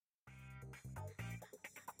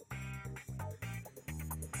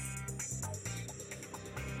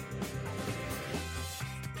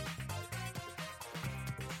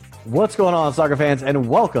What's going on, soccer fans, and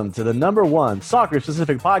welcome to the number one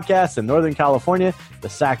soccer-specific podcast in Northern California, the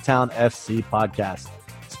Sacktown FC podcast.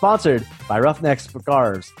 Sponsored by Roughneck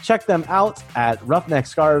Scarves. Check them out at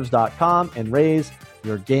roughneckscarves.com and raise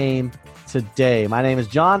your game today. My name is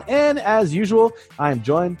John, and as usual, I am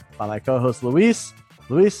joined by my co-host, Luis.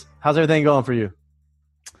 Luis, how's everything going for you?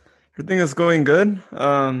 Everything is going good.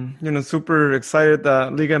 Super excited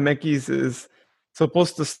that Liga MX is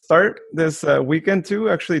supposed to start this weekend too.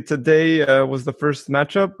 Actually, today was the first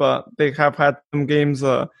matchup, but they have had some games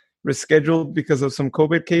rescheduled because of some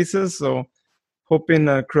COVID cases. So hoping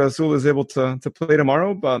Cruz Azul is able to play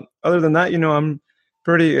tomorrow. But other than that, I'm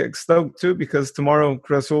pretty stoked too because tomorrow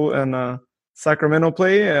Cruz Azul and Sacramento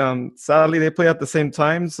play. Sadly, they play at the same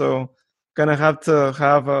time, so gonna have to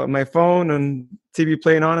have my phone and TV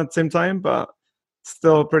playing on at the same time. But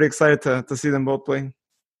still pretty excited to see them both play.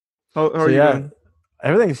 How are you doing?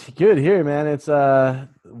 Everything's good here, man. It's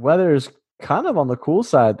weather's kind of on the cool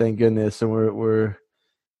side, thank goodness, and we're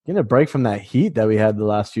getting a break from that heat that we had the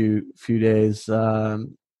last few days.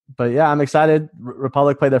 But yeah, I'm excited.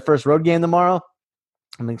 Republic play their first road game tomorrow.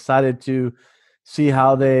 I'm excited to see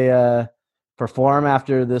how they perform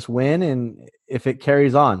after this win and if it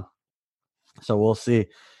carries on. So we'll see.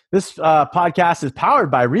 This podcast is powered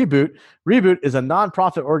by Reboot. Reboot is a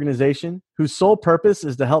nonprofit organization whose sole purpose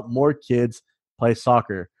is to help more kids play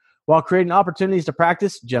soccer while creating opportunities to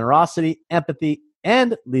practice generosity, empathy,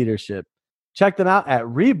 and leadership. Check them out at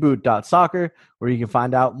reboot.soccer, where you can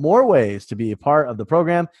find out more ways to be a part of the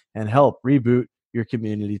program and help reboot your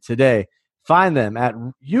community today. Find them at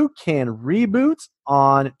You Can Reboot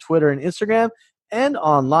on Twitter and Instagram and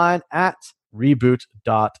online at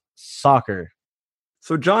reboot.soccer.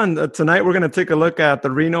 So, John, tonight we're going to take a look at the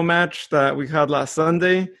Reno match that we had last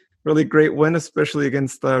Sunday. Really great win, especially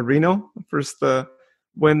against Reno. First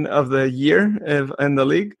win of the year in the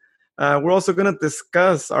league. We're also going to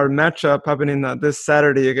discuss our matchup happening this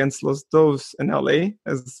Saturday against Los Dos in LA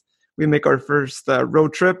as we make our first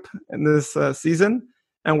road trip in this season.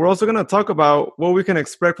 And we're also going to talk about what we can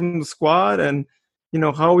expect from the squad and,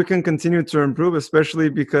 how we can continue to improve, especially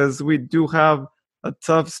because we do have a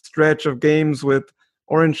tough stretch of games with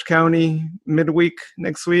Orange County midweek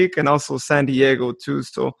next week and also San Diego too.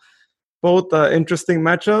 So both interesting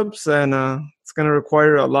matchups, and it's going to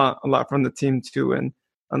require a lot from the team too, and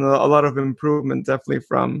a lot of improvement definitely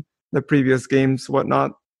from the previous games,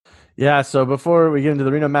 whatnot. Yeah, so before we get into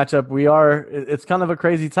the Reno matchup, it's kind of a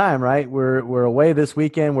crazy time, right? We're away this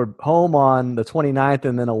weekend. We're home on the 29th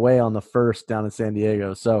and then away on the 1st down in San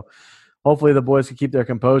Diego. So hopefully the boys can keep their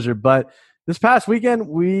composure. But this past weekend,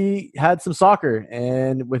 we had some soccer,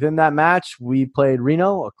 and within that match, we played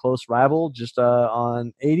Reno, a close rival, just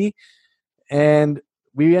on 80. And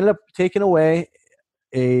we ended up taking away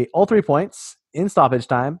all 3 points in stoppage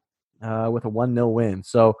time with a 1-0 win.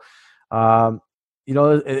 So,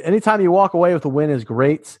 anytime you walk away with a win is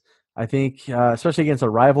great. I think, especially against a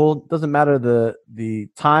rival, it doesn't matter the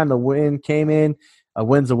time the win came in, a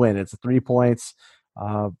win's a win. It's 3 points.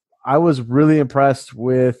 I was really impressed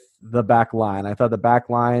with the back line. I thought the back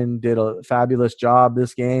line did a fabulous job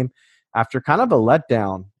this game after kind of a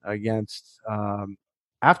letdown against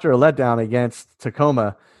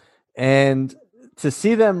Tacoma, and to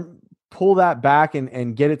see them pull that back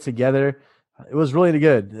and get it together, it was really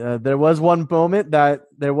good. There was one moment that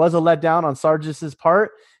there was a letdown on Sargis's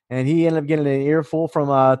part, and he ended up getting an earful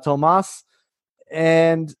from Tomas.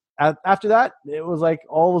 And after that, it was like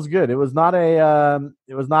all was good. It was not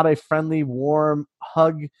a friendly, warm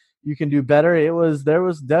hug. You can do better. There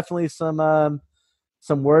was definitely some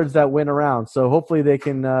words that went around. So hopefully they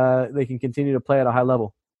can continue to play at a high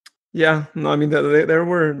level. Yeah, no, I mean there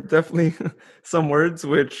were definitely some words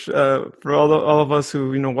which for all of us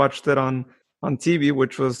who watched it on TV,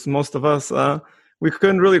 which was most of us, we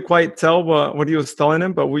couldn't really quite tell what he was telling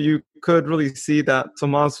him, but you could really see that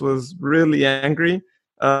Tomas was really angry.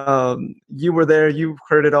 You were there, you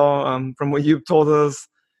heard it all. From what you've told us,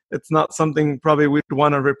 it's not something probably we'd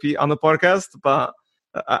want to repeat on the podcast, but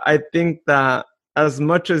I think that as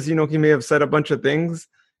much as he may have said a bunch of things,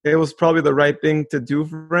 it was probably the right thing to do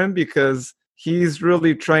for him because he's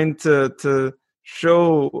really trying to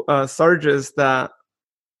show Sargis that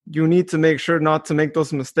you need to make sure not to make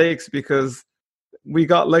those mistakes because we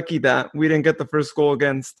got lucky that we didn't get the first goal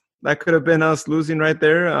against. That could have been us losing right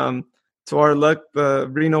there. To our luck, the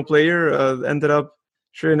Reno player ended up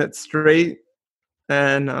shooting it straight,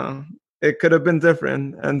 and it could have been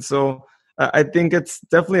different. And so I think it's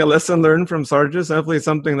definitely a lesson learned from Sargis, definitely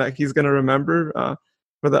something that he's going to remember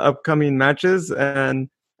for the upcoming matches. And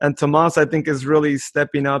Tomas, I think, is really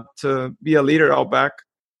stepping up to be a leader out back.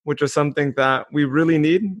 which is something that we really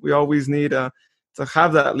need. We always need to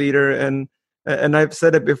have that leader, and I've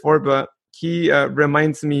said it before, but he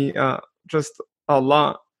reminds me just a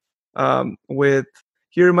lot with.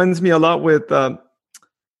 He reminds me a lot with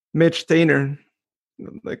Mitch Tainer.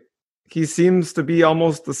 Like, he seems to be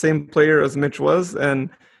almost the same player as Mitch was, and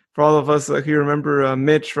for all of us who remember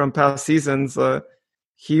Mitch from past seasons,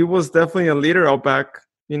 he was definitely a leader out back.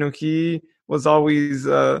 He was always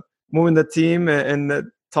moving the team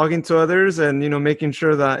and talking to others, and making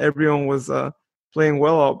sure that everyone was playing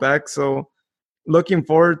well out back. So looking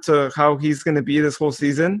forward to how he's going to be this whole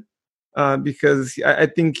season, because I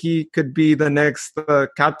think he could be the next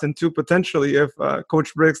captain too, potentially, if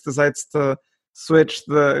Coach Briggs decides to switch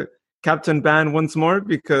the captain band once more,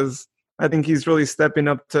 because I think he's really stepping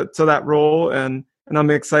up to that role, and I'm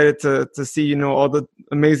excited to see all the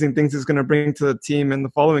amazing things he's going to bring to the team in the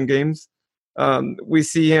following games. We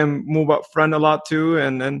see him move up front a lot too,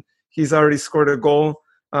 and he's already scored a goal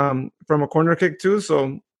from a corner kick too.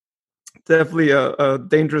 So definitely a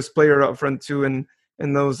dangerous player up front too, in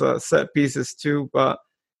those set pieces too. But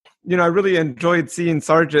I really enjoyed seeing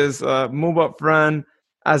Sarges move up front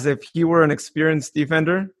as if he were an experienced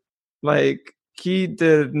defender. Like, he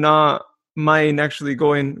did not mind actually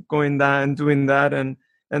going that and doing that,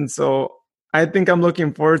 and so I think I'm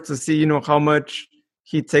looking forward to see how much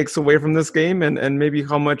he takes away from this game, and maybe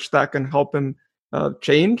how much that can help him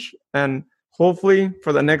change, and hopefully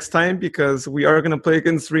for the next time, because we are going to play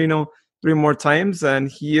against Reno 3 more times, and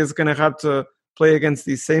he is going to have to play against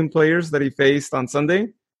these same players that he faced on Sunday.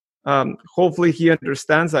 Hopefully he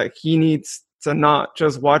understands that he needs to not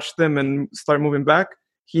just watch them and start moving back.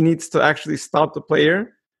 He needs to actually stop the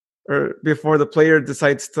player, or before the player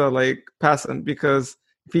decides to pass him, because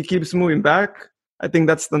if he keeps moving back, I think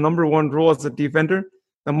that's the number one rule as a defender.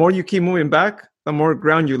 The more you keep moving back, the more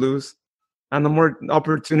ground you lose, and the more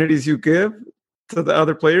opportunities you give to the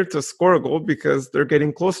other player to score a goal, because they're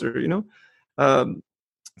getting closer.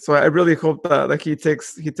 So I really hope that he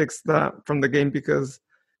takes that from the game, because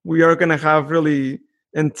we are going to have really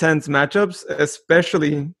intense matchups,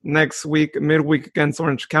 especially next week, midweek, against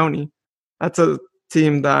Orange County. That's a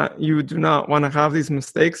team that you do not want to have these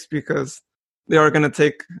mistakes, because they are going to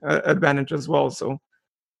take advantage as well. So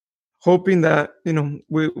hoping that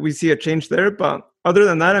we see a change there. But other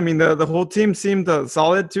than that, I mean, the whole team seemed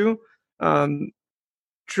solid too.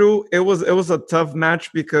 True, it was a tough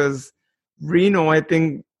match, because Reno, I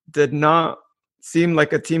think, did not seem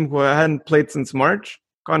like a team who hadn't played since March,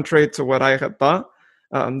 contrary to what I had thought.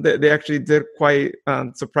 They actually did quite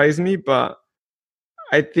surprise me, but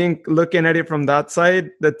I think looking at it from that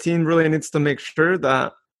side, the team really needs to make sure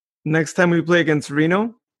that next time we play against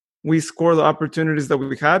Reno, we score the opportunities that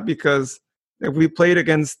we had, because if we played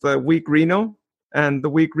against the weak Reno, and the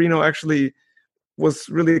weak Reno actually was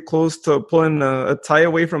really close to pulling a tie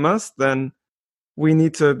away from us, then we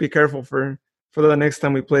need to be careful for the next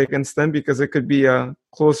time we play against them, because it could be a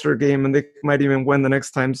closer game and they might even win the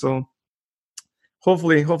next time. So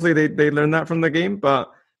hopefully they learn that from the game.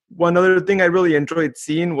 But one other thing I really enjoyed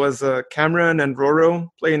seeing was Cameron and Roro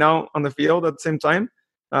playing out on the field at the same time.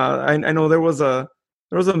 I know there was a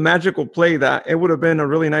magical play that it would have been a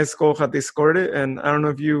really nice goal had they scored it. And I don't know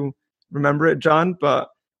if you remember it, John, but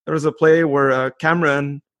there was a play where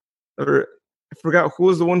Cameron, or I forgot who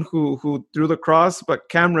was the one who threw the cross, but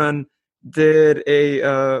Cameron did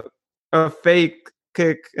a fake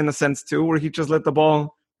kick in a sense too, where he just let the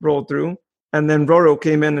ball roll through, and then Roro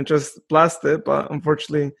came in and just blasted, but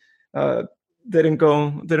unfortunately didn't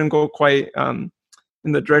go quite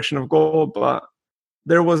in the direction of goal. But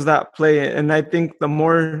there was that play, and I think the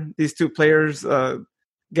more these two players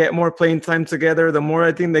get more playing time together, the more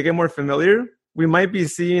I think they get more familiar. We might be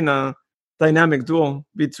seeing a dynamic duel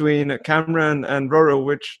between Cameron and Roro,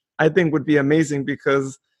 which I think would be amazing,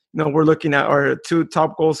 because we're looking at our 2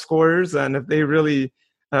 top goal scorers, and if they really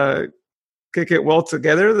kick it well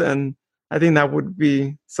together, then I think that would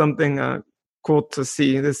be something cool to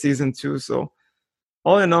see this season too. So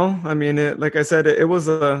all in all, I mean, like I said, it was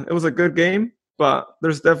a good game, but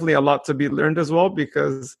there's definitely a lot to be learned as well,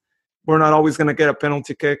 because we're not always going to get a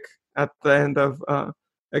penalty kick at the end of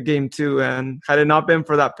a game too. And had it not been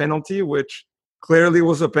for that penalty, which clearly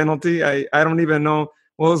was a penalty, I don't even know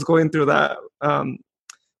what was going through that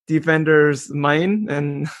defender's mind,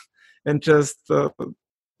 and just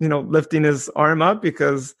lifting his arm up,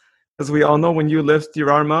 because as we all know, when you lift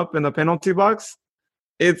your arm up in the penalty box,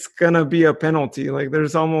 it's gonna be a penalty. Like,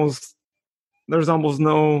 there's almost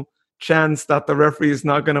no chance that the referee is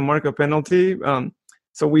not gonna mark a penalty.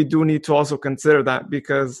 So we do need to also consider that,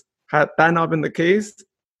 because had that not been the case,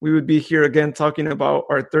 we would be here again talking about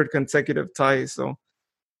our 3rd consecutive tie. So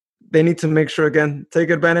they need to make sure, again, take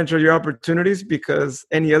advantage of your opportunities, because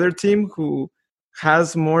any other team who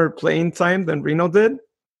has more playing time than Reno did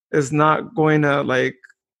is not going to like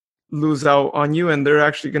lose out on you, and they're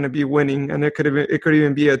actually going to be winning, and it could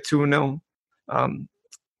even be a 2-0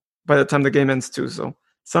 by the time the game ends too. So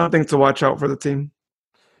something to watch out for the team.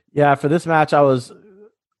 Yeah, for this match, I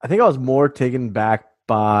think I was more taken back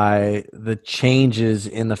by the changes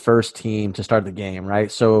in the first team to start the game,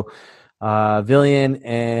 right? So Villian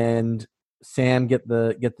and Sam get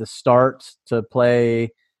the start to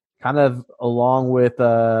play kind of along with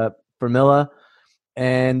Vermilla.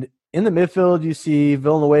 And in the midfield, you see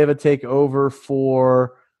Villanueva take over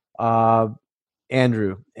for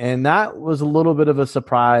Andrew. And that was a little bit of a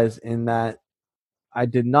surprise in that I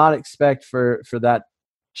did not expect for that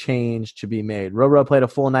change to be made. Roro played a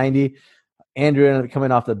full 90. Andrew ended up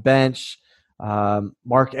coming off the bench.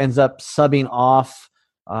 Mark ends up subbing off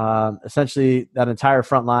essentially that entire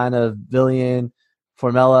front line of Villian,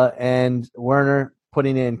 Formella, and Werner,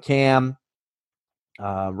 putting in Cam,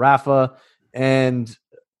 Rafa, and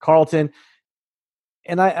Carlton.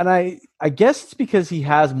 And I guess it's because he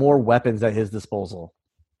has more weapons at his disposal,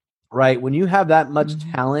 right? When you have that much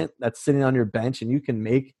talent that's sitting on your bench and you can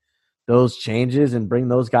make those changes and bring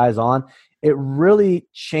those guys on, it really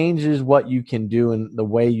changes what you can do and the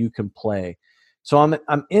way you can play. So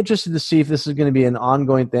I'm interested to see if this is going to be an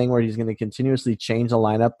ongoing thing where he's going to continuously change the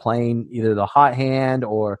lineup, playing either the hot hand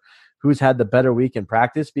or who's had the better week in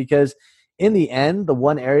practice, because in the end, the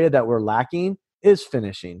one area that we're lacking is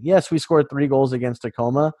finishing. Yes, we scored 3 goals against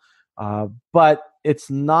Tacoma, but it's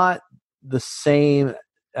not the same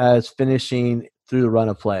as finishing through the run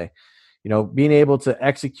of play. You know, being able to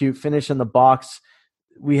execute, finish in the box.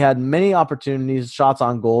 We had many opportunities, shots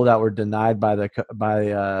on goal that were denied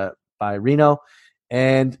by Reno,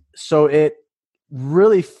 and so it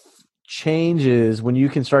really changes when you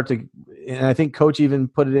can start to. And I think Coach even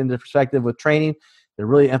put it into perspective with training. They're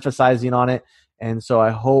really emphasizing on it, and so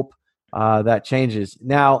I hope that changes.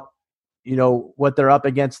 Now, you know what they're up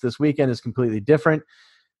against this weekend is completely different,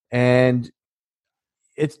 and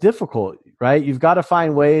it's difficult, right? You've got to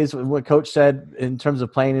find ways. What Coach said in terms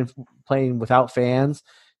of playing without fans,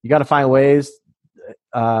 you got to find ways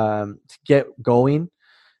to get going.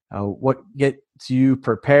 What gets you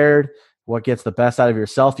prepared? What gets the best out of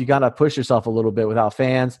yourself? You got to push yourself a little bit without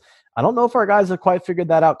fans. I don't know if our guys have quite figured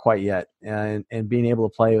that out quite yet, and being able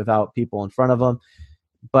to play without people in front of them.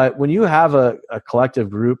 But when you have a collective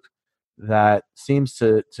group that seems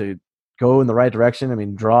to go in the right direction, I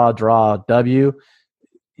mean, draw, W,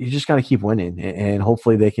 you just got to keep winning, and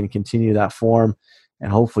hopefully they can continue that form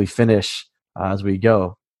and hopefully finish as we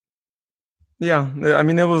go. Yeah, I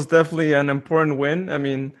mean, it was definitely an important win. I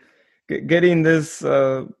mean, getting this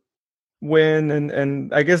win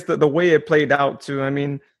and I guess the way it played out too. I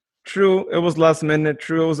mean, true, it was last minute.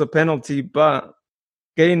 True, it was a penalty, but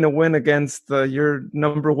getting the win against your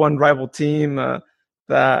number one rival team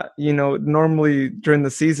that, you know, normally during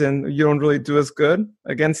the season you don't really do as good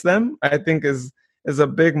against them, I think is a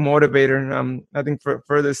big motivator. I think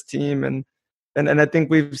for this team, and I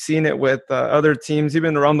think we've seen it with other teams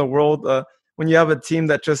even around the world. When you have a team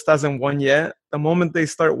that just hasn't won yet, the moment they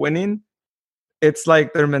start winning, it's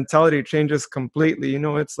like their mentality changes completely. You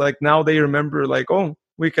know, it's like now they remember like, oh,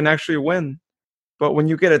 we can actually win. But when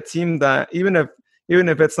you get a team that even if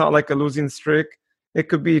it's not like a losing streak, it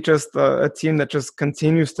could be just a team that just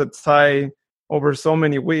continues to tie over so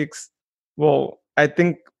many weeks. Well, I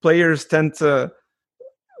think players tend to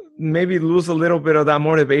maybe lose a little bit of that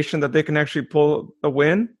motivation that they can actually pull the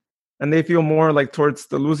win, and they feel more like towards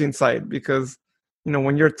the losing side, because, you know,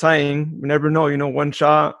 when you're tying, you never know. You know, one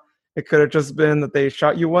shot, it could have just been that they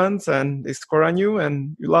shot you once and they score on you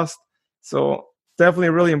and you lost. So definitely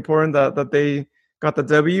really important that they got the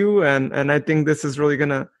W, and I think this is really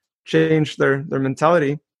gonna change their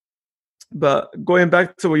mentality. But going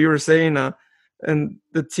back to what you were saying, and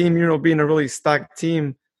the team, you know, being a really stacked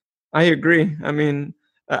team, I agree. I mean,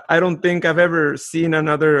 I don't think I've ever seen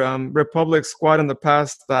another Republic squad in the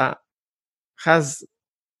past that has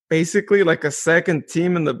basically like a second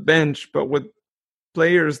team in the bench, but with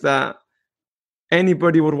players that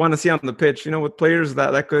anybody would want to see on the pitch, you know, with players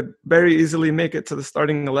that could very easily make it to the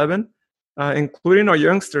starting 11, including our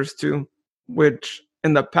youngsters too, which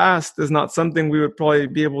in the past is not something we would probably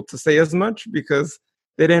be able to say as much, because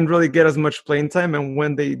they didn't really get as much playing time. And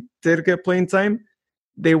when they did get playing time,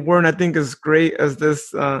 they weren't, I think, as great as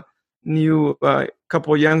this new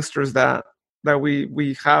couple youngsters that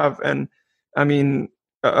we have. And I mean,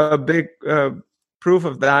 a big proof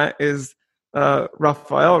of that is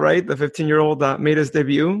Rafael, right? The 15-year-old that made his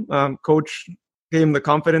debut. Coach gave him the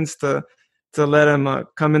confidence to to let him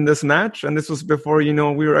come in this match. And this was before, we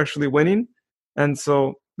were actually winning. And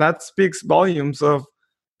so that speaks volumes of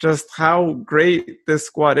just how great this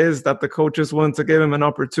squad is, that the coach is willing to give him an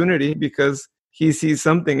opportunity because he sees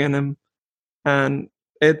something in him. And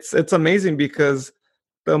it's amazing because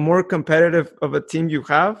the more competitive of a team you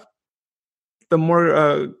have, the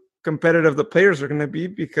more competitive the players are going to be,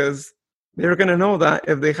 because they're going to know that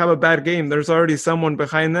if they have a bad game, there's already someone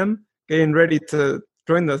behind them getting ready to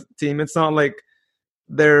join the team. It's not like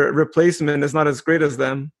their replacement is not as great as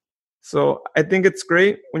them. So I think it's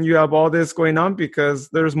great when you have all this going on, because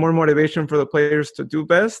there's more motivation for the players to do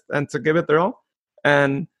best and to give it their all.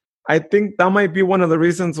 And I think that might be one of the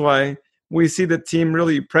reasons why we see the team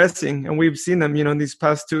really pressing. And we've seen them, in these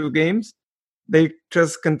past 2 games, they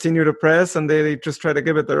just continue to press and they just try to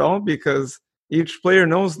give it their all, because each player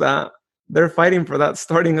knows that they're fighting for that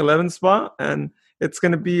starting 11 spot. And it's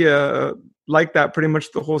going to be like that pretty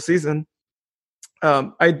much the whole season.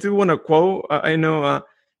 I do want to quote, I know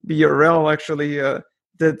Villarreal actually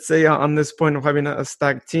did say on this point of having a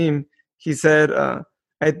stacked team, he said,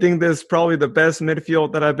 I think this is probably the best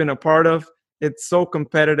midfield that I've been a part of. It's so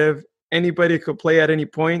competitive. Anybody could play at any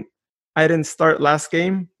point. I didn't start last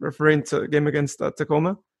game, referring to a game against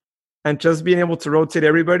Tacoma. And just being able to rotate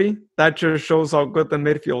everybody, that just shows how good the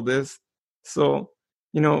midfield is. So,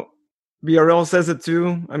 Villarreal says it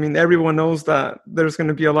too. I mean, everyone knows that there's going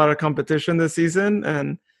to be a lot of competition this season,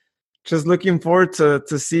 and just looking forward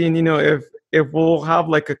to seeing, if we'll have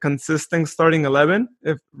like a consistent starting 11,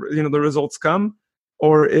 if, the results come,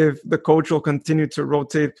 or if the coach will continue to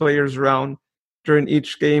rotate players around during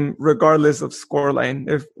each game, regardless of scoreline,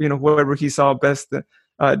 if, whoever he saw best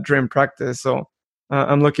during practice. So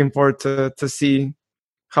I'm looking forward to see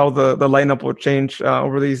how the lineup will change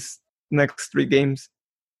over these next 3 games.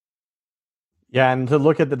 Yeah, and to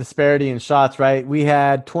look at the disparity in shots, right? We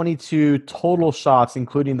had 22 total shots,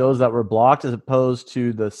 including those that were blocked, as opposed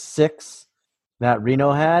to the 6 that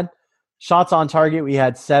Reno had. Shots on target, we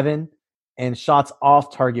had 7, and shots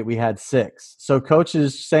off target, we had 6. So coach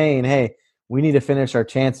is saying, hey, we need to finish our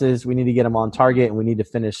chances. We need to get them on target, and we need to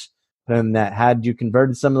finish them. That had you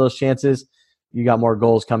converted some of those chances, you got more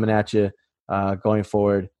goals coming at you going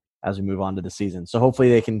forward as we move on to the season. So hopefully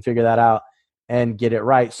they can figure that out and get it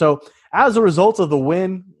right. So as a result of the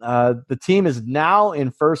win, the team is now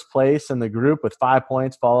in first place in the group with 5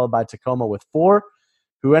 points, followed by Tacoma with 4,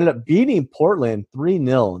 who ended up beating Portland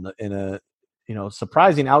 3-0 in a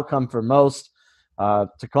surprising outcome for most.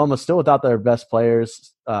 Tacoma still without their best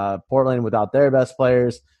players, Portland without their best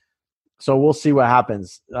players. So we'll see what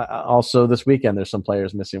happens. Also this weekend, there's some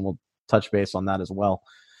players missing. We'll touch base on that as well.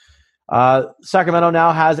 Sacramento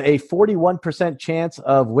now has a 41% chance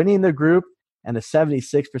of winning the group and a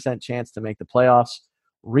 76% chance to make the playoffs.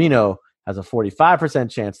 Reno has a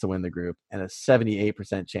 45% chance to win the group and a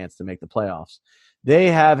 78% chance to make the playoffs.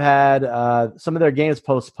 They have had some of their games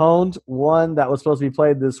postponed. One that was supposed to be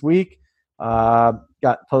played this week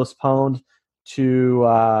got postponed to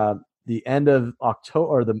the end of October,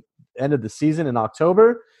 or the end of the season in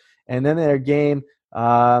October. And then their game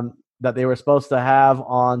that they were supposed to have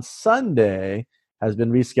on Sunday has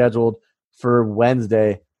been rescheduled for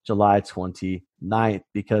Wednesday, July 29th,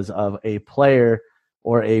 because of a player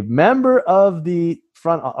or a member of the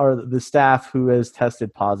front or the staff who has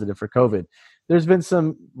tested positive for COVID. There's been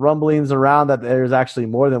some rumblings around that there's actually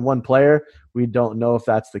more than one player. We don't know if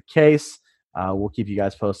that's the case. We'll keep you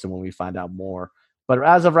guys posted when we find out more. But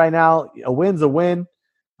as of right now, a win's a win.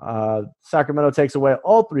 Sacramento takes away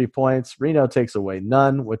all 3 points. Reno takes away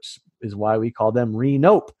none, which is why we call them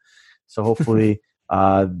Renope. So hopefully,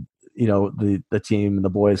 the team and the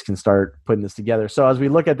boys can start putting this together. So as we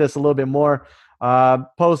look at this a little bit more,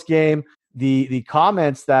 post game, the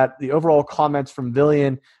comments, that the overall comments from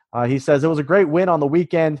Villian, he says it was a great win on the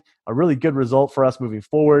weekend, a really good result for us moving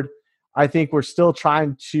forward. I think we're still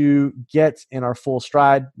trying to get in our full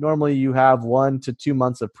stride. Normally you have 1 to 2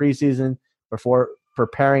 months of preseason before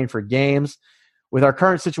preparing for games. With our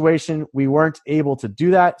current situation, we weren't able to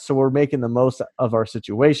do that, so we're making the most of our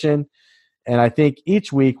situation. And I think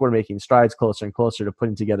each week we're making strides closer and closer to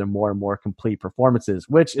putting together more and more complete performances,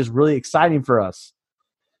 which is really exciting for us.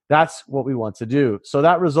 That's what we want to do. So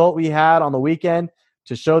that result we had on the weekend,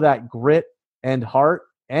 to show that grit and heart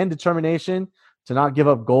and determination to not give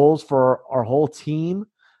up goals for our whole team,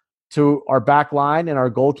 to our back line and our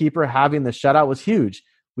goalkeeper having the shutout, was huge.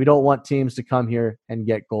 We don't want teams to come here and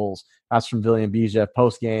get goals. That's from Villian Bija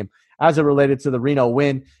post-game as it related to the Reno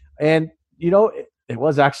win. And, it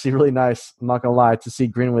was actually really nice, I'm not going to lie, to see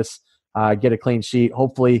Greenwis get a clean sheet.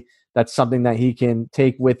 Hopefully that's something that he can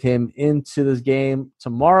take with him into this game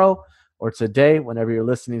tomorrow, or today, whenever you're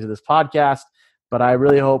listening to this podcast. But I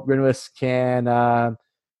really hope Grinwis can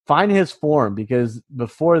find his form, because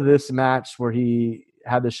before this match where he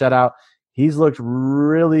had the shutout, he's looked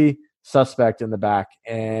really suspect in the back.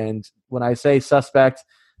 And when I say suspect,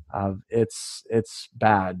 it's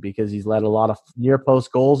bad, because he's let a lot of near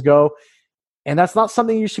post goals go. And that's not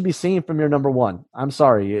something you should be seeing from your number one. I'm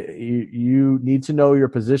sorry. You need to know your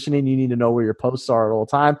positioning. You need to know where your posts are at all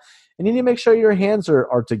time. And you need to make sure your hands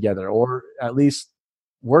are together, or at least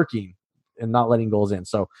working and not letting goals in.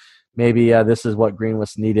 So maybe this is what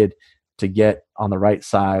Greenwich needed to get on the right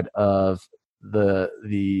side of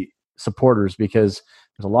the supporters, because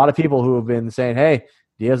there's a lot of people who have been saying, hey,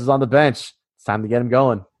 Diaz is on the bench. It's time to get him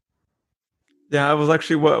going. Yeah, I was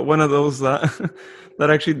actually one of those that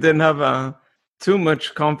that actually didn't have too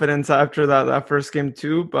much confidence after that first game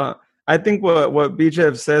too. But I think what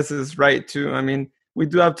BJF says is right too. I mean, we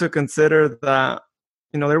do have to consider that,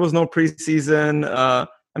 there was no preseason.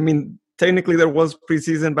 I mean, technically there was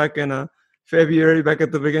preseason back in February, back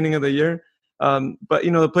at the beginning of the year. But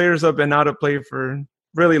the players have been out of play for a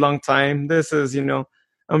really long time. This is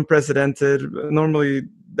unprecedented. Normally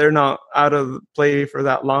they're not out of play for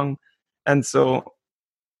that long. And so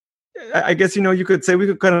I guess, you could say we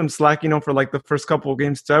could cut them slack, for like the first couple of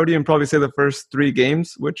games too. I would even probably say the first 3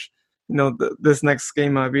 games, which, this next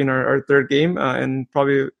game being our third game, and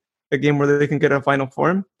probably a game where they can get a final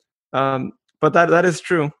form. But that is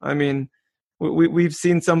true. I mean, we've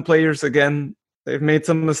seen some players, again, they've made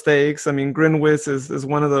some mistakes. I mean, Grinwis is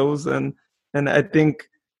one of those. And I think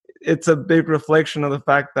it's a big reflection of the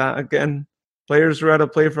fact that, again, players were out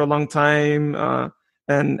of play for a long time.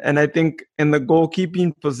 And I think in the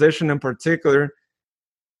goalkeeping position in particular,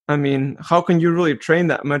 I mean, how can you really train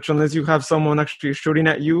that much unless you have someone actually shooting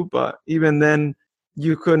at you? But even then,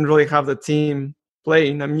 you couldn't really have the team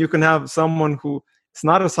playing. I mean, you can have someone who is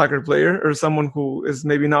not a soccer player, or someone who is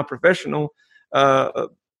maybe not professional,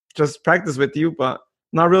 just practice with you, but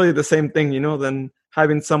not really the same thing, than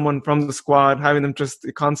having someone from the squad, having them just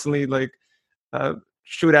constantly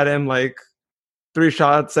shoot at him 3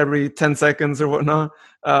 shots every 10 seconds or whatnot.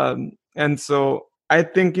 And so I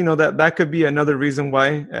think, that could be another reason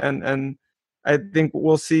why. And I think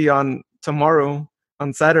we'll see on tomorrow,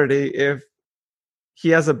 on Saturday, if he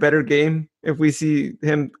has a better game, if we see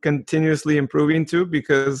him continuously improving too,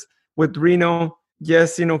 because with Reno,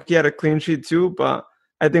 yes, he had a clean sheet too, but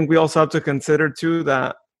I think we also have to consider too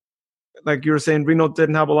that, like you were saying, Reno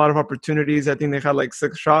didn't have a lot of opportunities. I think they had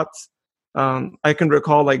 6 shots. I can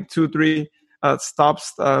recall 2, 3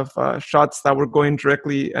 stops of shots that were going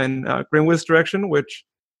directly in Greenwich direction, which,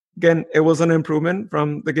 again, it was an improvement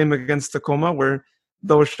from the game against Tacoma, where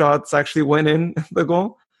those shots actually went in the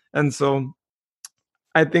goal. And so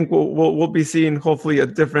I think we'll be seeing hopefully a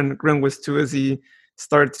different Greenwich too, as he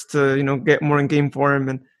starts to get more in game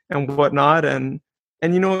form and whatnot. And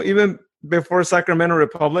even before Sacramento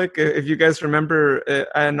Republic, if you guys remember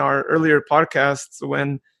in our earlier podcasts,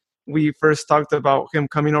 when we first talked about him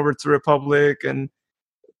coming over to Republic and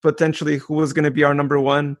potentially who was going to be our number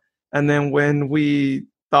one. And then when we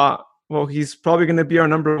thought, well, he's probably going to be our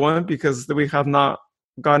number one because we have not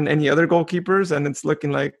gotten any other goalkeepers, and it's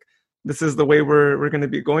looking like this is the way we're going to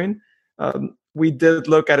be going. We did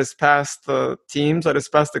look at his past teams, at his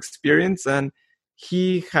past experience, and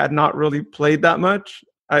he had not really played that much.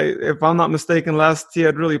 If I'm not mistaken, last he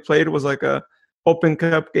had really played was a Open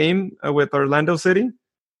Cup game with Orlando City.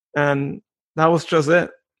 And that was just it.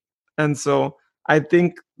 And so I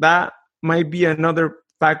think that might be another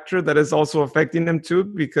factor that is also affecting him too,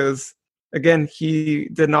 because, again, he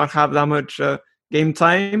did not have that much game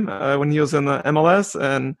time when he was in the MLS,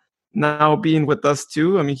 and now being with us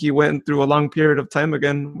too. I mean, he went through a long period of time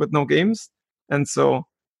again with no games. And so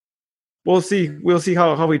we'll see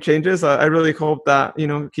how he changes. I really hope that,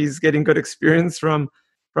 he's getting good experience from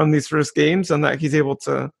these first games, and that he's able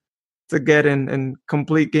to get in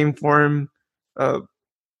complete game form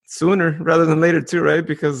sooner rather than later too, right?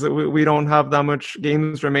 Because we don't have that much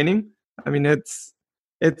games remaining. I mean, it's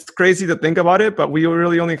crazy to think about it, but we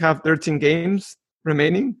really only have 13 games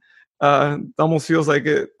remaining. It almost feels like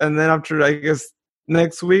it. And then after, I guess,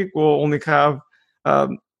 next week, we'll only have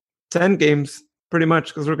 10 games pretty much,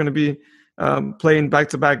 because we're going to be playing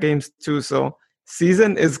back-to-back games too. So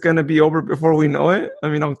season is going to be over before we know it. I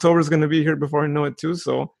mean, October is going to be here before we know it too.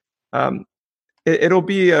 So it'll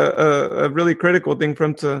be a really critical thing for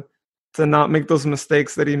him to not make those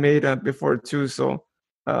mistakes that he made before too. So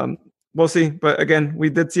we'll see. But again, we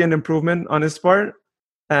did see an improvement on his part,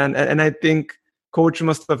 and I think coach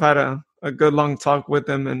must have had a good long talk with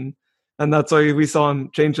him, and that's why we saw him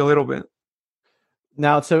change a little bit.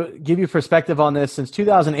 Now, to give you perspective on this, since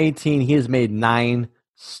 2018, he has made 9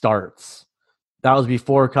 starts. That was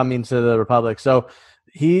before coming to the Republic. So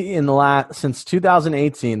he since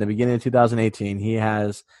 2018, the beginning of 2018, he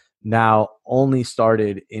has now only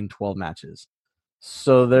started in 12 matches.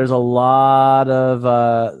 So there's a lot of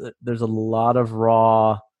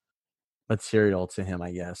raw material to him,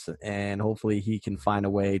 I guess, and hopefully he can find a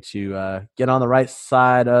way to get on the right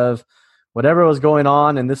side of whatever was going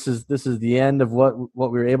on. And this is the end of what we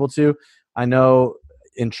were able to. I know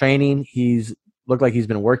in training he's looked like he's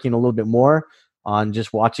been working a little bit more on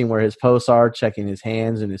just watching where his posts are, checking his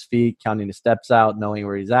hands and his feet, counting his steps out, knowing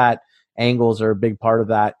where he's at. Angles are a big part of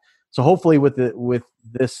that. So hopefully with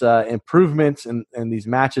this improvements and these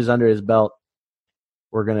matches under his belt,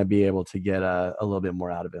 we're going to be able to get a little bit more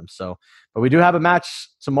out of him. So, but we do have a match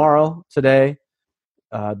today,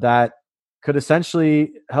 that could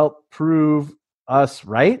essentially help prove us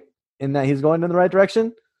right in that he's going in the right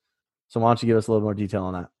direction. So why don't you give us a little more detail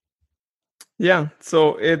on that? Yeah,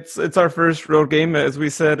 so it's our first road game, as we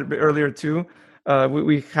said earlier too.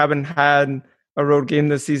 We haven't had a road game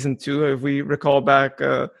this season too. If we recall back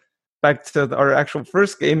to our actual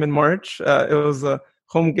first game in March, it was a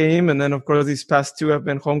home game, and then of course these past 2 have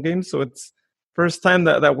been home games. So it's first time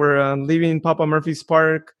that we're leaving Papa Murphy's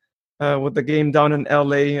Park with the game down in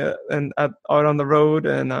LA and out on the road,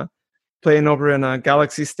 and playing over in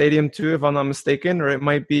Galaxy Stadium too, if I'm not mistaken, or it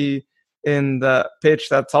might be in the pitch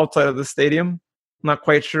that's outside of the stadium. I'm not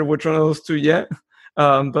quite sure which one of those 2 yet,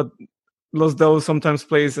 but Los Dos sometimes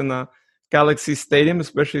plays in the Galaxy Stadium,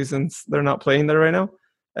 especially since they're not playing there right now.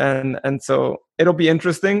 And so it'll be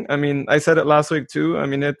interesting. I mean, I said it last week too. I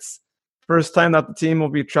mean, it's first time that the team will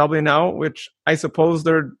be traveling out, which I suppose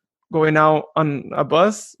they're going out on a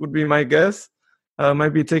bus, would be my guess. Might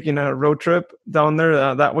be taking a road trip down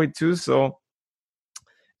there that way too. So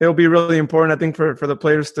it'll be really important, I think, for the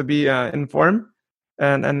players to be informed.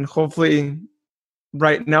 And hopefully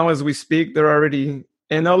right now as we speak, they're already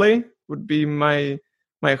in LA, would be my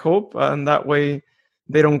hope. And that way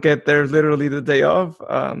they don't get there literally the day of.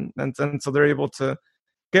 And so they're able to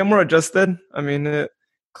get more adjusted. I mean,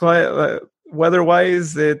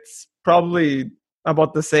 weather-wise, it's probably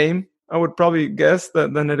about the same, I would probably guess,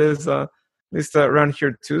 than it is at least around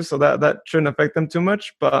here too. So that shouldn't affect them too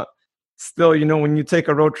much. But still, when you take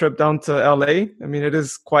a road trip down to LA, I mean, it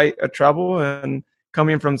is quite a travel. And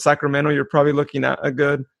coming from Sacramento, you're probably looking at a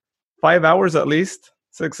good 5 hours at least,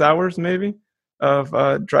 6 hours maybe of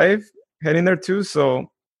drive heading there too.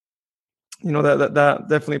 So, that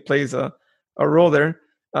definitely plays a role there.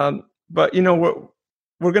 But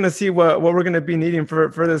we're going to see what we're going to be needing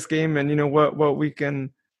for this game, and what we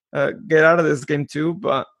can get out of this game too.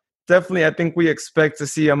 But definitely, I think we expect to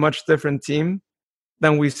see a much different team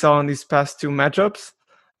than we saw in these past 2 matchups.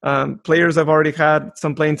 Players have already had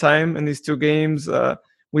some playing time in these 2 games.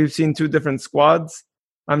 We've seen 2 different squads.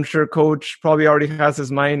 I'm sure coach probably already has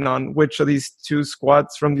his mind on which of these 2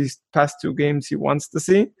 squads from these past 2 games he wants to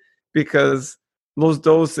see, because Los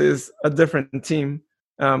Dos is a different team.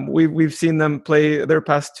 We've seen them play their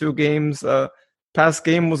past 2 games. Past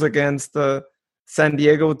game was against San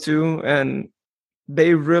Diego too, and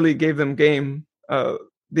they really gave them game.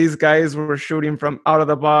 These guys were shooting from out of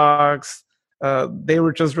the box. They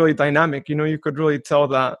were just really dynamic. You could really tell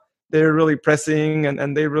that they're really pressing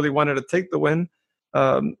and they really wanted to take the win.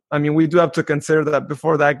 I mean, we do have to consider that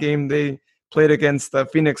before that game, they played against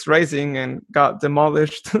Phoenix Rising and got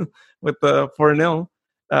demolished with the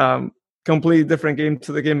 4-0. Completely different game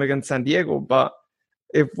to the game against San Diego. But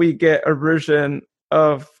if we get a version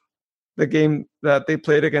of the game that they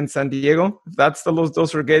played against San Diego, if that's the Los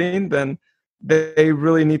Dos we're getting, then they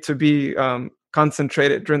really need to be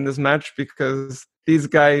concentrated during this match, because these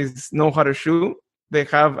guys know how to shoot. They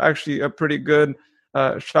have actually a pretty good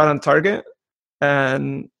shot on target,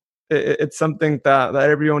 and it's something that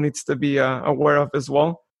everyone needs to be aware of as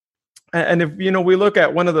well. And if we look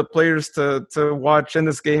at one of the players to watch in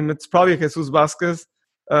this game, it's probably Jesus Vasquez.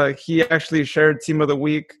 He actually shared Team of the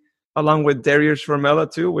Week along with Darius Formella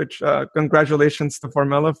too, which congratulations to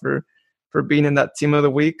Formella for being in that Team of the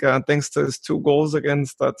Week, thanks to his 2 goals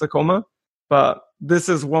against Tacoma. But this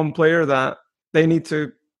is one player that they need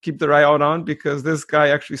to keep their eye out on, because this guy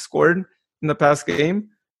actually scored in the past game,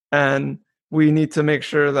 and we need to make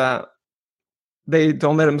sure that they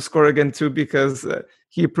don't let him score again too, because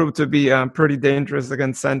he proved to be pretty dangerous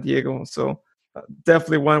against San Diego. So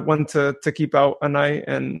definitely one to keep out an eye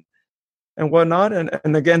and whatnot.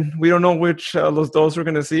 And again, we don't know which Los Dos we're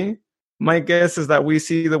going to see. My guess is that we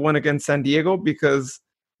see the one against San Diego, because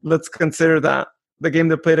let's consider that the game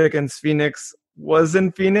they played against Phoenix was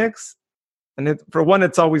in Phoenix. And for one,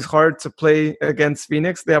 it's always hard to play against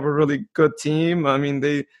Phoenix. They have a really good team. I mean,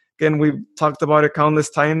 we've talked about it countless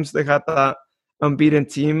times. They had that unbeaten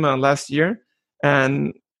team last year.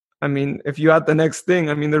 And I mean, if you add the next thing,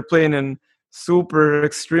 I mean, they're playing in super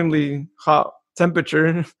extremely hot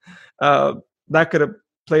temperature. That could have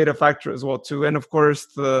played a factor as well too. And of course,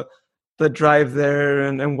 the drive there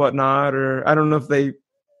and whatnot. Or I don't know if they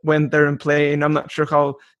went there and playing. I'm not sure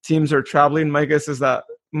how teams are traveling. My guess is that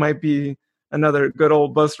might be another good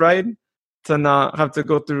old bus ride to not have to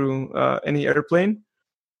go through any airplane.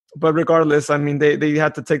 But regardless, I mean, they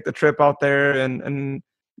had to take the trip out there, and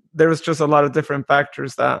there was just a lot of different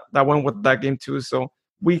factors that went with that game too. So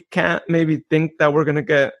we can't maybe think that we're going to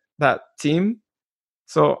get that team.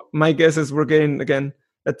 So my guess is we're getting, again,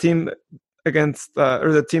 a team against,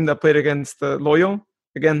 or the team that played against Loyal.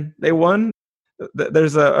 Again, they won.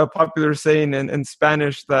 There's a popular saying in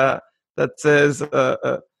Spanish that says,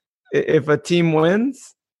 if a team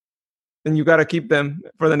wins, then you got to keep them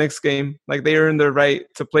for the next game. Like, they earn their right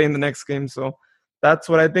to play in the next game. So that's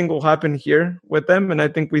what I think will happen here with them. And I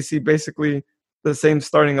think we see basically the same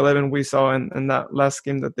starting 11 we saw in that last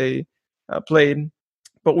game that they played.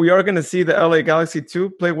 But we are going to see the LA Galaxy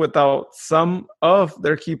 2 play without some of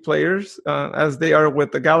their key players, as they are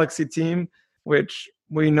with the Galaxy team, which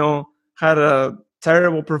we know had a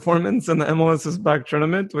terrible performance in the MLS's back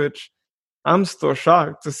tournament, which I'm still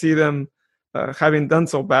shocked to see them having done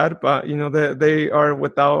so bad. But, you know, they are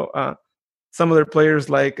without some of their players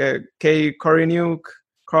like Kay Koreniuk,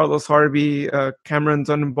 Carlos Harvey, Cameron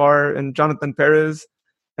Dunbar, and Jonathan Perez.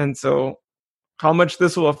 And so how much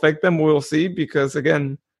this will affect them, we'll see, because,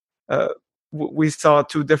 again, we saw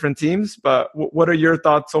two different teams. But what are your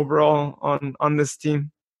thoughts overall on this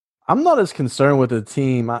team? I'm not as concerned with the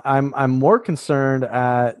team. I'm more concerned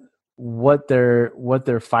at what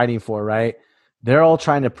they're fighting for, right? They're all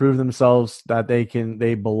trying to prove themselves that they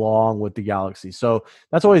belong with the Galaxy. So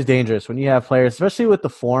that's always dangerous when you have players, especially with the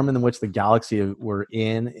form in which the Galaxy were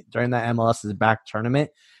in during that MLS's back tournament.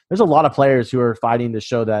 There's a lot of players who are fighting to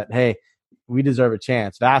show that, hey, we deserve a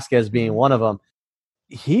chance. Vasquez being one of them.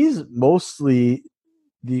 He's mostly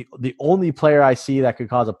the only player I see that could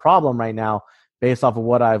cause a problem right now based off of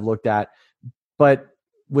what I've looked at. But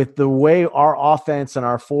with the way our offense and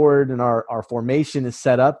our forward and our formation is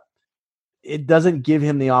set up, it doesn't give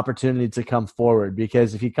him the opportunity to come forward,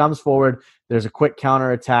 because if he comes forward, there's a quick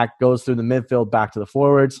counter attack, goes through the midfield back to the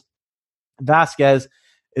forwards. Vasquez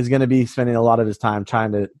is going to be spending a lot of his time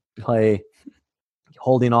trying to play,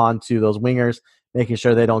 holding on to those wingers, making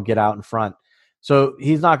sure they don't get out in front. So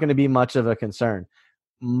he's not going to be much of a concern.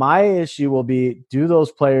 My issue will be, do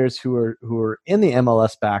those players who are in the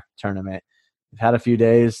MLS back tournament, they've had a few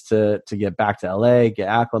days to get back to LA, get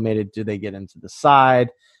acclimated, do they get into the side?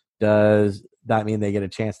 Does that mean they get a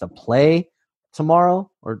chance to play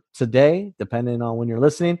tomorrow or today, depending on when you're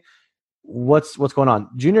listening? What's going on?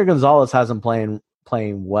 Junior Gonzalez hasn't playing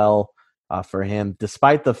well for him,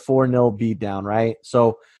 despite the 4-0 beatdown, right?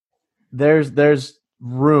 So there's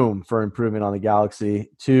room for improvement on the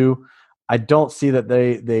Galaxy. Two, I don't see that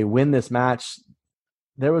they win this match.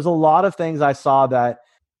 There was a lot of things I saw that,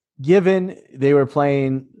 given they were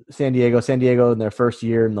playing San Diego in their first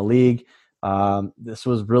year in the league, this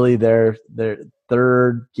was really their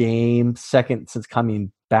third game, second since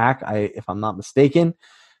coming back, if I'm not mistaken.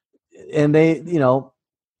 And they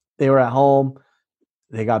were at home.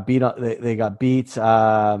 They got beat. They got beat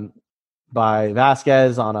by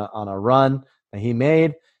Vasquez on a run that he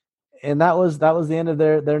made, and that was the end of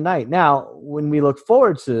their night. Now, when we look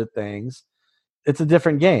forward to things, it's a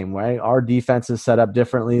different game, right? Our defense is set up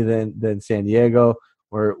differently than San Diego,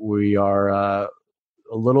 where we are a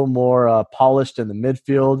little more polished in the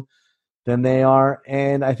midfield than they are,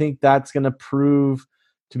 and I think that's going to prove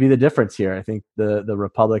to be the difference here. I think the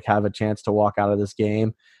Republic have a chance to walk out of this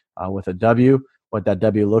game with a W. What that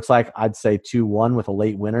W looks like, I'd say 2-1 with a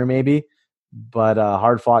late winner maybe, but a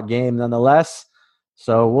hard-fought game nonetheless.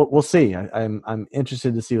 So we'll see. I'm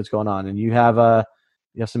interested to see what's going on. And you have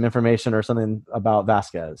some information or something about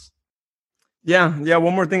Vasquez. Yeah.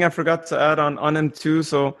 One more thing I forgot to add on him too.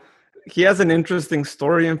 So he has an interesting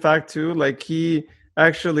story, in fact, too. Like, he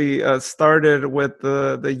actually started with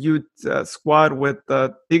the youth squad with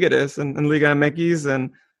Tigres and Liga MX, and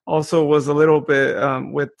also was a little bit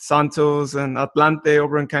with Santos and Atlante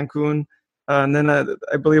over in Cancun. And then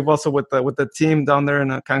I believe also with the team down there in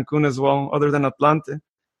Cancun as well, other than Atlante.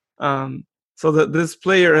 So this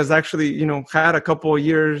player has actually, had a couple of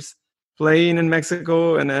years playing in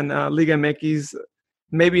Mexico and then Liga MX,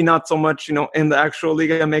 maybe not so much, in the actual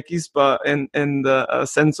Liga MX, but in the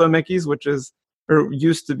Ascenso MX, which is, or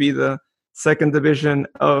used to be, the second division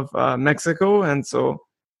of Mexico, and so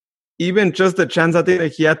even just the chance I think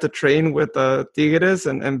that he had to train with Tigres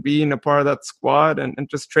and being a part of that squad and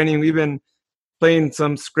just training, even playing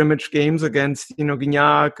some scrimmage games against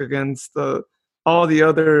Gignac, against all the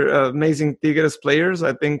other amazing Tigres players,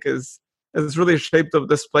 I think is really shaped of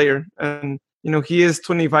this player. And he is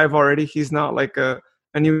 25 already. He's not like a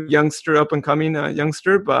new youngster, up and coming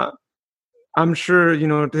youngster, but I'm sure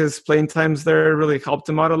his playing times there really helped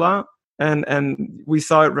him out a lot, and we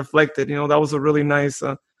saw it reflected. That was a really nice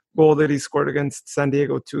goal that he scored against San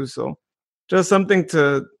Diego too. So just something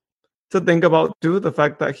to think about too, the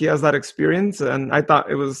fact that he has that experience. And I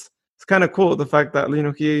thought it's kind of cool, the fact that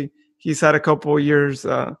he's had a couple of years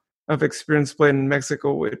of experience playing in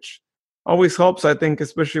Mexico, which always helps, I think,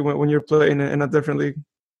 especially when you're playing in a different league.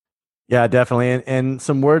 Yeah, definitely. And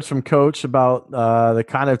some words from Coach about the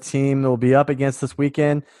kind of team that will be up against this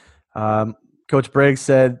weekend. Coach Briggs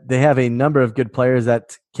said they have a number of good players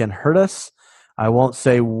that can hurt us. I won't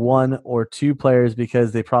say one or two players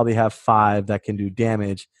because they probably have five that can do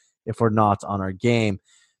damage if we're not on our game.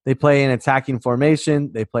 They play an attacking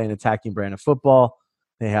formation. They play an attacking brand of football.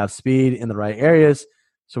 They have speed in the right areas.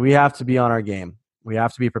 So we have to be on our game. We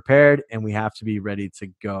have to be prepared, and we have to be ready to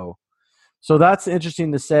go. So that's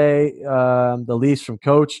interesting to say, the least from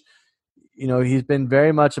Coach. He's been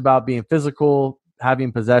very much about being physical,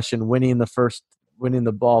 having possession, winning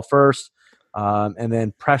the ball first, and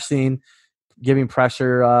then pressing, giving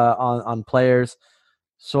pressure on players.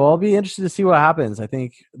 So I'll be interested to see what happens. I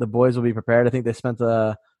think the boys will be prepared. I think they spent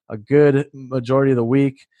a good majority of the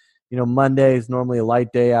week. Monday is normally a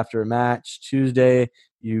light day after a match. Tuesday,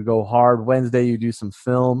 you go hard. Wednesday, you do some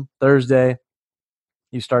film. Thursday,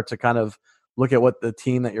 you start to kind of look at what the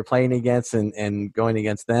team that you're playing against and going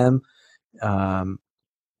against them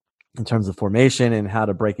in terms of formation and how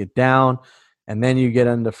to break it down. And then you get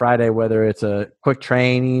into Friday, whether it's a quick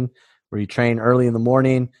training where you train early in the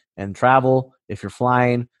morning and travel if you're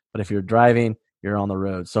flying, but if you're driving, you're on the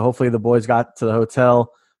road. So hopefully the boys got to the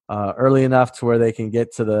hotel early enough to where they can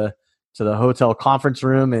get to the hotel conference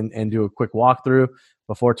room and do a quick walkthrough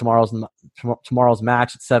before tomorrow's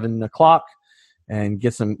match at 7:00. And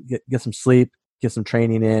get some sleep, get some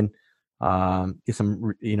training in, get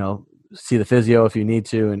some, see the physio if you need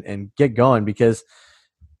to, and get going, because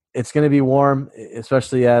it's going to be warm,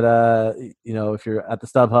 especially at if you're at the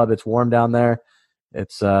StubHub, it's warm down there.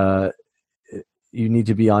 It's you need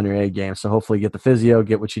to be on your A game. So hopefully get the physio,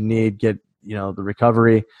 get what you need, get the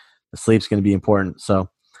recovery. The sleep's going to be important. So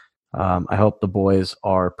I hope the boys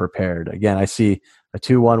are prepared. Again, I see a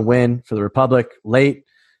 2-1 win for the Republic late.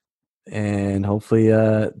 And hopefully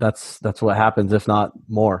that's what happens, if not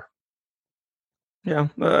more. Yeah,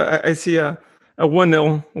 I see a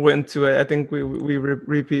 1-0 win to it. I think we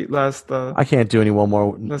repeat last. I can't do any one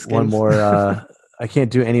more. I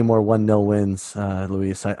can't do any more 1-0 wins,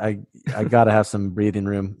 Luis. I gotta have some breathing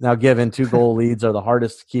room now. Given 2-goal leads are the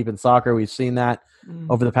hardest to keep in soccer. We've seen that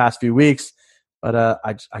over the past few weeks, but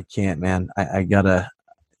I can't, man. I gotta.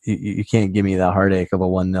 You can't give me that heartache of a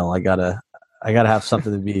 1-0. I gotta have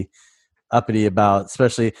something to be uppity about.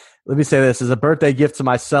 Especially, let me say this as a birthday gift to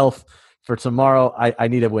myself for tomorrow. I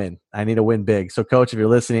need a win. I need a win big. So, Coach, if you're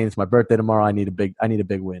listening, it's my birthday tomorrow. I need a big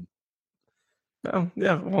win. Oh,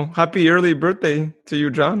 yeah. Well, happy early birthday to you,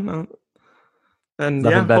 John. And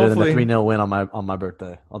nothing better than a 3-0 win on my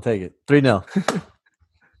birthday. I'll take it. 3-0.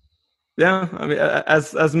 Yeah, I mean,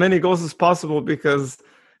 as many goals as possible, because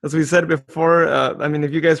as we said before, I mean,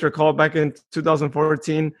 if you guys recall back in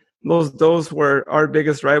 2014, those were our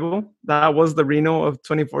biggest rival. That was the Reno of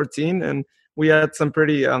 2014, and we had some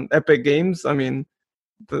pretty epic games. I mean,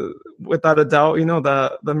 without a doubt,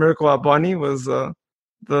 the Miracle at Bonnie was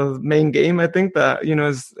the main game. I think that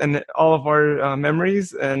is in all of our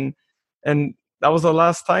memories, and that was the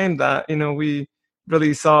last time that we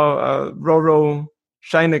really saw Roro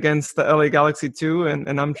shine against the LA Galaxy 2,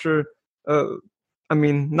 and I'm sure. I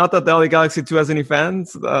mean, not that the LA Galaxy 2 has any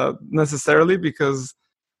fans necessarily, because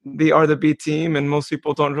they are the B team, and most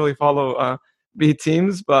people don't really follow B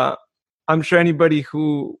teams. But I'm sure anybody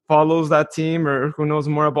who follows that team or who knows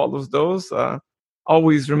more about those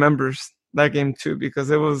always remembers that game too, because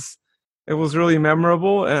it was really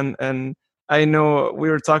memorable. And I know we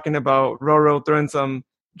were talking about Roro throwing some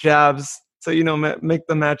jabs to make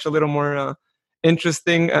the match a little more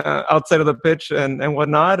interesting outside of the pitch and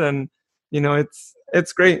whatnot. And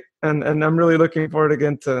it's great, and I'm really looking forward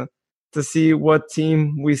again to see what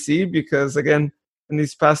team we see, because again, in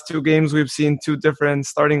these past two games we've seen two different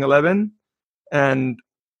starting 11, and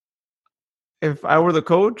if I were the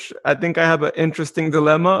coach, I think I have an interesting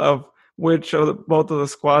dilemma of which of both of the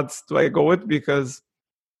squads do I go with, because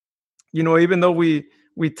even though we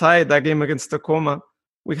tied that game against Tacoma,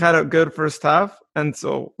 we had a good first half. And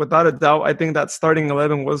so without a doubt, I think that starting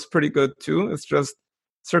 11 was pretty good too. It's just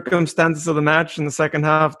circumstances of the match in the second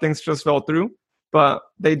half, things just fell through. But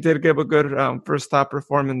they did give a good first half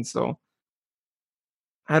performance. So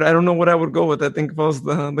I don't know what I would go with. I think if I was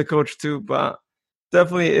the coach too. But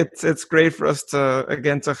definitely it's great for us to,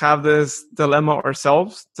 again, to have this dilemma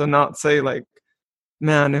ourselves, to not say like,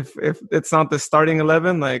 man, if it's not the starting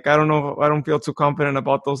 11, like, I don't know, I don't feel too confident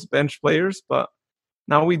about those bench players, but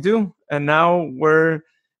now we do. And now we're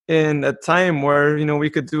in a time where, we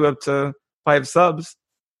could do up to 5 subs.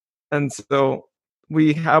 And so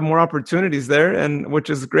we have more opportunities there, and which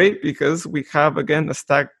is great because we have, again, a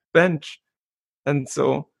stacked bench. And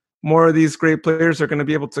so more of these great players are going to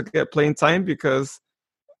be able to get playing time, because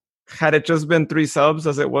had it just been 3 subs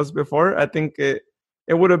as it was before, I think it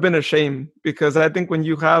would have been a shame, because I think when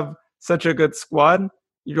you have such a good squad,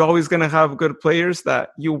 you're always going to have good players that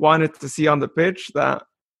you wanted to see on the pitch that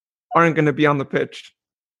aren't going to be on the pitch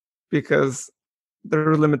because there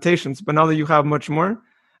are limitations. But now that you have much more,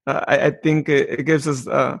 I think it gives us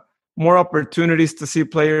more opportunities to see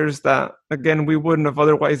players that, again, we wouldn't have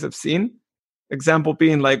otherwise have seen. Example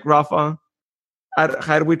being like Rafa.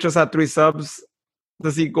 Had we just had 3 subs,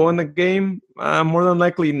 does he go in the game? More than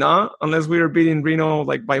likely not, unless we were beating Reno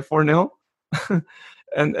like by 4-0.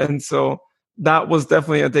 and so that was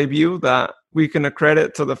definitely a debut that we can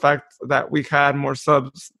accredit to the fact that we had more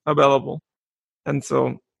subs available. And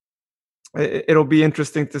so it'll be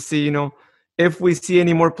interesting to see, if we see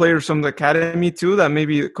any more players from the academy too, that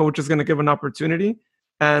maybe the coach is going to give an opportunity,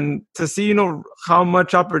 and to see, how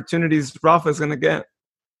much opportunities Rafa is going to get.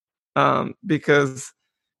 Because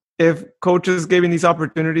if coach is giving these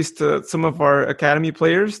opportunities to some of our academy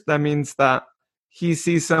players, that means that he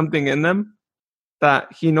sees something in them,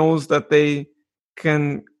 that he knows that they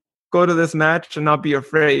can go to this match and not be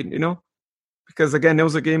afraid, because, again, it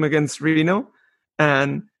was a game against Reno,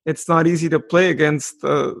 and it's not easy to play against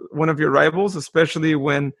one of your rivals, especially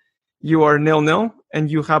when you are 0-0 and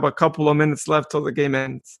you have a couple of minutes left till the game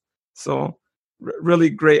ends. So really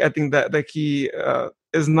great. I think that he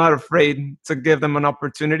is not afraid to give them an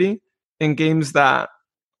opportunity in games that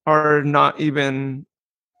are not even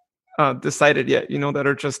decided yet, that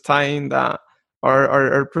are just tying, that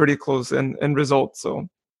are pretty close in results. So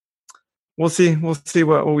we'll see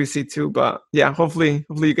what we see too. But yeah, hopefully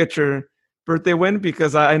you get your birthday win,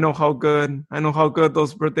 because I know how good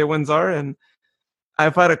those birthday wins are, and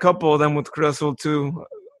I've had a couple of them with Cruz Azul too.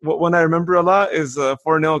 One I remember a lot is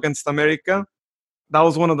 4-0 against America. That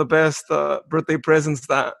was one of the best birthday presents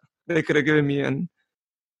that they could have given me. And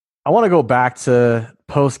I want to go back to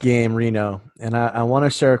post-game Reno, and I want to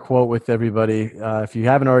share a quote with everybody. If you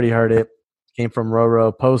haven't already heard it, came from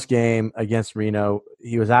Roro post-game against Reno.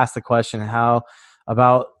 He was asked the question how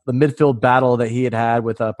about the midfield battle that he had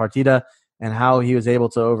with Partida, and how he was able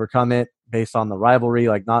to overcome it based on the rivalry,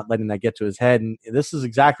 like not letting that get to his head. And this is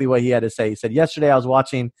exactly what he had to say. He said, yesterday I was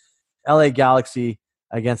watching LA Galaxy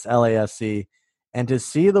against LAFC, and to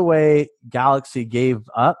see the way Galaxy gave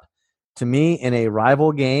up to me in a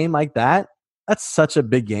rival game like that, that's such a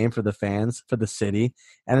big game for the fans, for the city.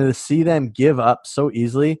 And to see them give up so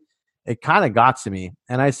easily, it kind of got to me.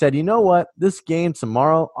 And I said, you know what? This game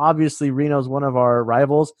tomorrow, obviously Reno's one of our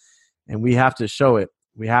rivals, and we have to show it.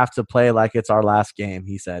 We have to play like it's our last game,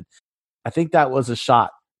 he said. I think that was a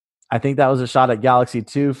shot. I think that was a shot at Galaxy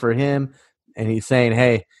too for him. And he's saying,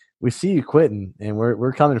 hey, we see you quitting, and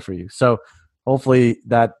we're coming for you. So hopefully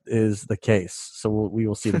that is the case. So we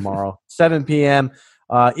will see tomorrow, 7 p.m.,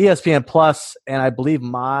 ESPN Plus, and I believe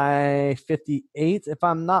My 58, if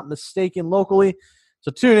I'm not mistaken, locally.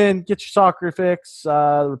 So tune in, get your soccer fix.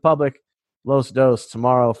 Republic, Los Dos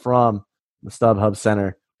tomorrow from the StubHub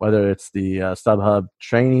Center, whether it's the StubHub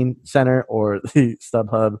Training Center or the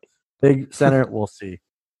StubHub Big Center, we'll see.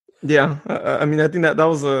 Yeah, I mean, I think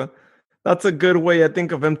that's a good way, I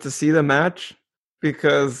think, of him to see the match,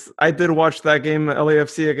 because I did watch that game,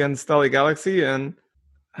 LAFC against LA Galaxy, and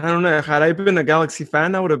I don't know, had I been a Galaxy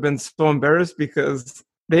fan, I would have been so embarrassed, because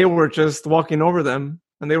they were just walking over them,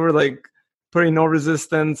 and they were like putting no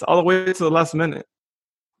resistance all the way to the last minute.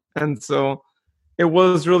 And so it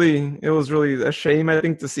was really a shame, I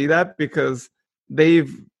think, to see that, because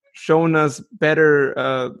they've shown us better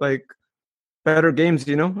games,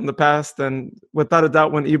 in the past. And without a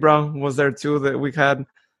doubt, when Ibra was there too, that we had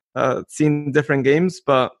seen different games.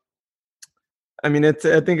 But I mean, I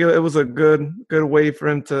think it was a good way for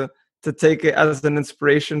him to take it as an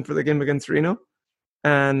inspiration for the game against Reno,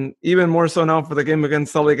 and even more so now for the game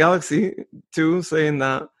against LA Galaxy too, saying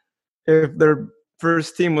that if their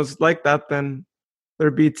first team was like that, then their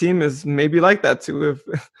B team is maybe like that too, if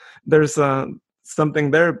there's something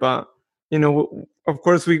there. But of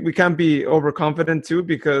course, we can't be overconfident too,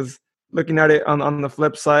 because looking at it on the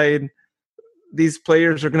flip side, these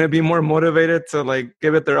players are going to be more motivated to like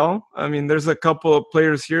give it their all. I mean, there's a couple of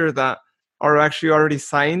players here that are actually already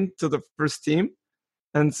signed to the first team.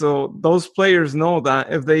 And so those players know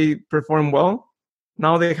that if they perform well,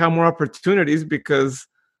 now they have more opportunities, because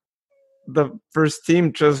the first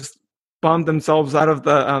team just bombed themselves out of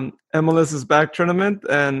the MLS is Back tournament,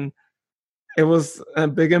 and it was a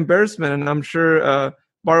big embarrassment. And I'm sure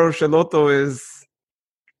Barros Schelotto is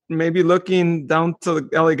maybe looking down to the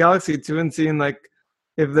LA Galaxy too and seeing like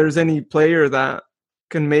if there's any player that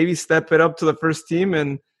can maybe step it up to the first team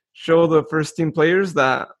and show the first team players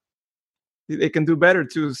that they can do better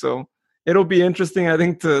too. So it'll be interesting, I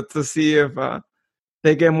think, to see if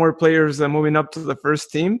they get more players moving up to the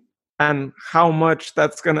first team, and how much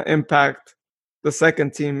that's going to impact the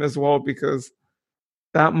second team as well, because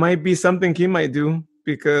that might be something he might do,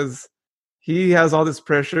 because he has all this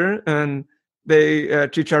pressure, and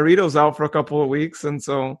Chicharito's out for a couple of weeks, and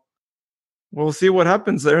so we'll see what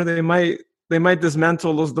happens there. They might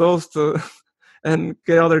dismantle Los Dos to and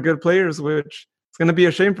get all their good players, which is going to be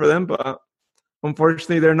a shame for them. But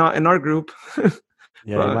unfortunately, they're not in our group.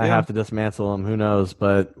 Yeah, you might have to dismantle them. Who knows?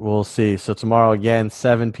 But we'll see. So tomorrow again,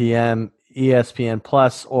 7 p.m. ESPN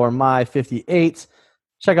Plus or My 58.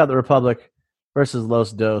 Check out the Republic versus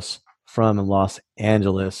Los Dos from Los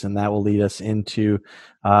Angeles, and that will lead us into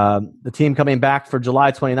the team coming back for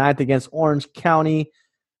July 29th against Orange County,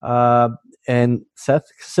 and Seth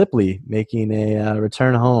Sipley making a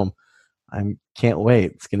return home. I can't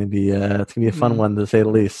wait. It's gonna be a fun one, to say the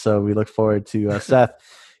least. So we look forward to Seth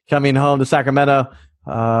coming home to Sacramento,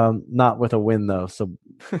 not with a win though. So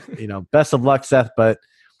best of luck, Seth. But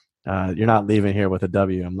you're not leaving here with a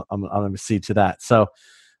W. I'm going to see to that. So.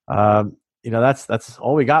 That's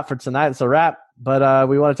all we got for tonight. It's a wrap, but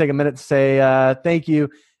we want to take a minute to say thank you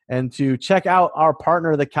and to check out our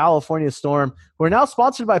partner, the California Storm. We're now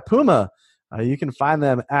sponsored by Puma. You can find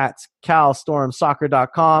them at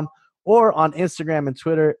calstormsoccer.com or on Instagram and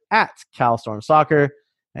Twitter at calstormsoccer,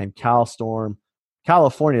 and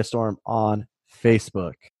California Storm on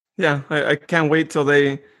Facebook. Yeah, I can't wait till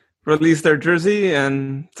they release their jersey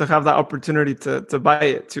and to have that opportunity to buy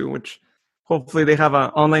it too, which hopefully they have an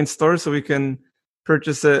online store so we can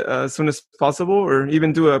purchase it as soon as possible, or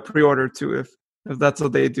even do a pre-order too if that's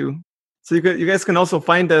what they do. So you guys can also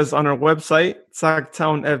find us on our website,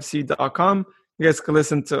 sactownfc.com. You guys can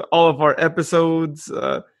listen to all of our episodes.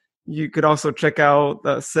 You could also check out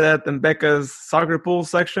Seth and Becca's soccer pool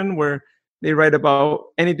section, where they write about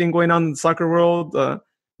anything going on in the soccer world.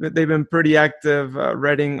 They've been pretty active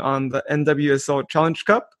writing on the NWSL Challenge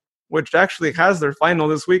Cup, which actually has their final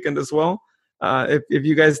this weekend as well. If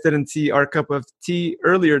you guys didn't see our Cup of Tea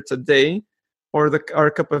earlier today, or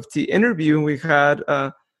our Cup of Tea interview we had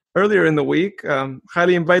earlier in the week,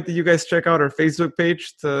 highly invite that you guys check out our Facebook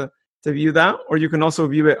page to view that, or you can also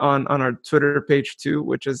view it on our Twitter page too,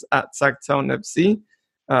 which is at SactownFC.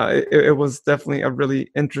 It was definitely a really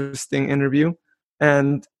interesting interview,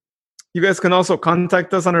 and you guys can also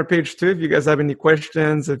contact us on our page too if you guys have any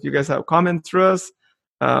questions, if you guys have comments for us.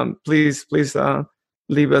 Please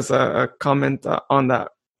leave us a comment on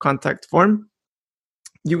that contact form.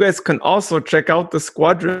 You guys can also check out the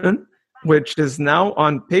Squadron, which is now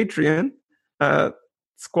on Patreon.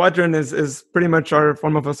 Squadron is pretty much our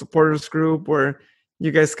form of a supporters group where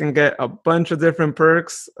you guys can get a bunch of different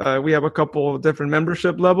perks. We have a couple of different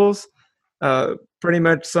membership levels. Pretty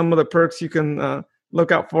much some of the perks you can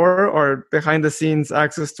look out for are behind the scenes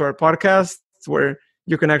access to our podcasts, where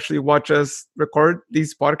you can actually watch us record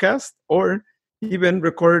these podcasts, or even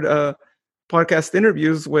record podcast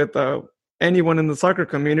interviews with anyone in the soccer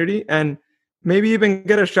community, and maybe even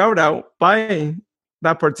get a shout out by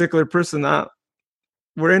that particular person that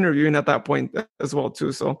we're interviewing at that point as well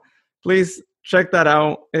too. So please check that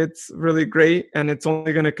out. It's really great, and it's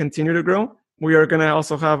only going to continue to grow. We are going to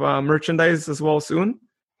also have merchandise as well soon.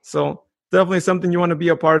 So definitely something you want to be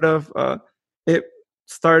a part of. It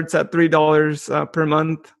starts at $3 per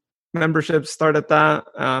month. Memberships start at that.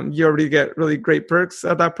 You already get really great perks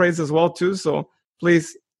at that price as well too. So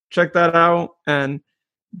please check that out and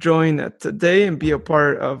join today and be a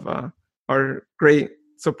part of our great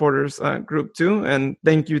supporters group too. And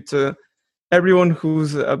thank you to everyone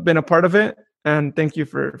who's been a part of it. And thank you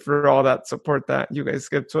for all that support that you guys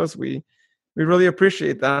give to us. We really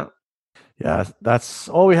appreciate that. Yeah, that's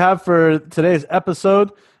all we have for today's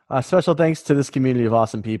episode. Special thanks to this community of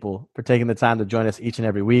awesome people for taking the time to join us each and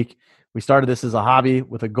every week. We started this as a hobby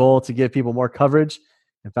with a goal to give people more coverage,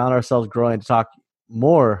 and found ourselves growing to talk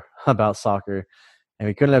more about soccer. And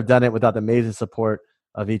we couldn't have done it without the amazing support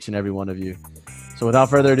of each and every one of you. So without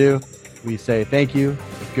further ado, we say thank you,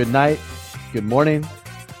 good night, good morning,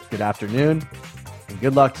 good afternoon, and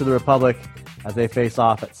good luck to the Republic as they face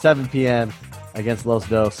off at 7 p.m. against Los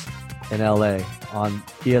Dos in LA on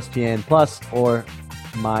ESPN Plus or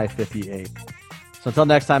My58. So until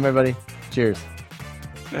next time, everybody, cheers.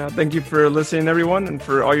 Yeah, thank you for listening, everyone, and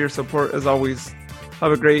for all your support as always.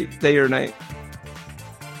 Have a great day or night.